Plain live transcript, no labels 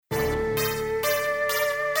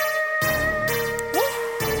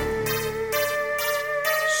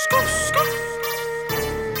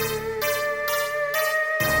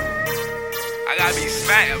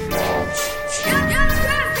All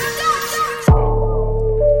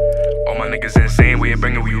my niggas insane, we ain't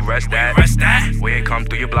bringing where you rest at. We ain't come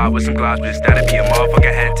through your block with some gloss, bitch, that'd be a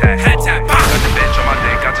motherfucking head tap. Got the bitch on my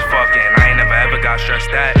dick, got to fucking. I ain't never ever got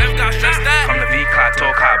stressed at. Come to V-Clock,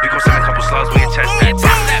 talk hot, we gon' send a couple slugs where your chest at.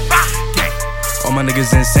 All my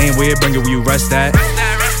niggas insane, we ain't bringing where you rest at.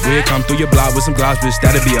 We ain't come through your block with some gloss, bitch,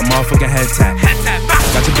 that'd be a motherfucking head tap.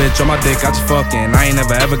 Got your bitch on my dick, got you fucking. I ain't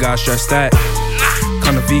never ever got stressed at.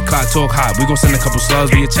 Come to V-Clock, talk hot, we gon' send a couple slugs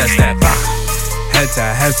where your chest at. Head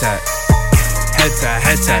tap, head tap. Head tag,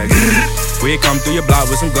 head tag. We come through your block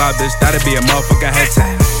with some glob, bitch, that'd be a motherfucking head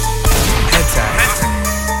tag. Head tag,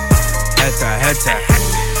 head tag, head tag.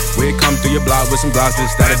 We come through your block with some gloss, bitch,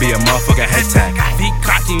 that'd be a motherfucking head tag.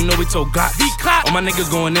 V-Clock, you know we told Glock. All my niggas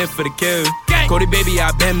going in for the kill. Kody baby,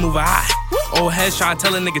 I been moving high. Old heads tryna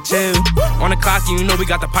tell a nigga chill. On the clock, you know we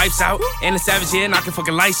got the pipes out. And the savage here knocking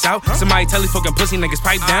fucking lights out. Somebody tell these fucking pussy niggas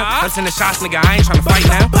pipe down. Let's in the shots, nigga, I ain't tryna fight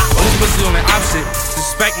now. All these pussies on the opposite.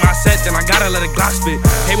 Disrespect my set, then I gotta let a Glock spit.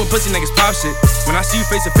 Hate when pussy niggas pop shit. When I see you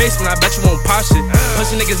face to face, when I bet you won't pop shit.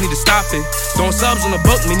 Pussy niggas need to stop it. Throwing subs on the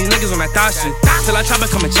book, me these niggas on that thot shit. Till I try to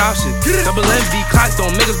come and chop shit. Double MV clock,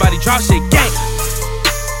 don't niggas body drop shit. Gang.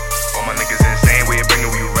 All my niggas insane, we ain't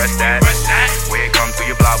bringing where you rest at. We ain't come through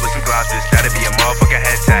your block with some gloss, bitch, that'd be a motherfucking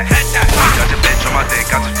head tag. Got your bitch on my dick,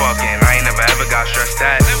 got you fucking. I ain't never ever got stressed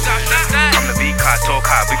at. Come to V-Clock, talk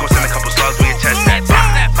hot, we gon' send a couple slugs where your chest at.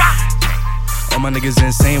 All my niggas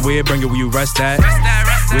insane, we ain't bringing where you rest at.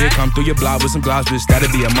 We ain't come through your block with some gloss, bitch, that'd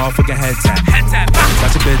be a motherfucking head tag.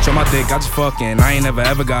 Got your bitch on my dick, got you fucking. I ain't never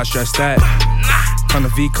ever got stressed at. Come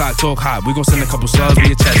to V-Clock, talk hot, we gon' send a couple slugs where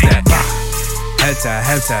your chest at. Head tag,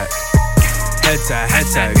 head tag. Head tag, head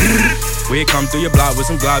tag. We ain't come through your block with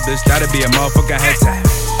some glob, bitch, that'd be a motherfucking head tag.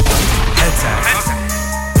 Head tag,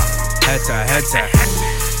 head tag, head tag.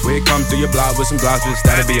 We ain't come through your block with some gloss, bitch,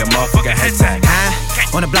 that'd be a motherfucking head tag.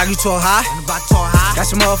 On the block you talk high,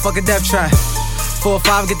 that's your motherfucking death trap. 4 or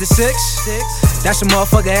 5 get the 6, that's your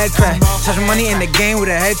motherfucking head crack. Touching money in the game with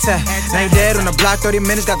a head tag. Now you dead on the block, 30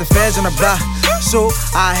 minutes, got the feds on the block. So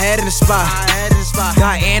I had in the spot,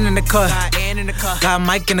 got Ann in the cut, got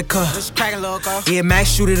Mike in the cut. Yeah,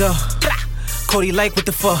 Max shoot it up. Kody like what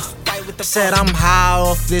the fuck? Said I'm high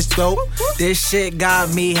off this dope. This shit got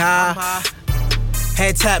me high.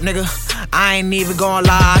 Head tap, nigga. I ain't even gonna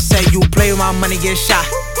lie. I said you play with my money, get shot.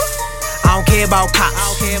 I don't care about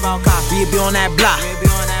cops. We be on that block.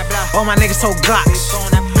 All my niggas told Glocks.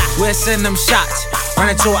 We'll send them shots. Run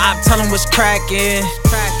into a op, tell them what's crackin'.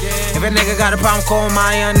 If a nigga got a problem, call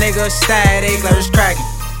my young nigga Static, like it's crackin'.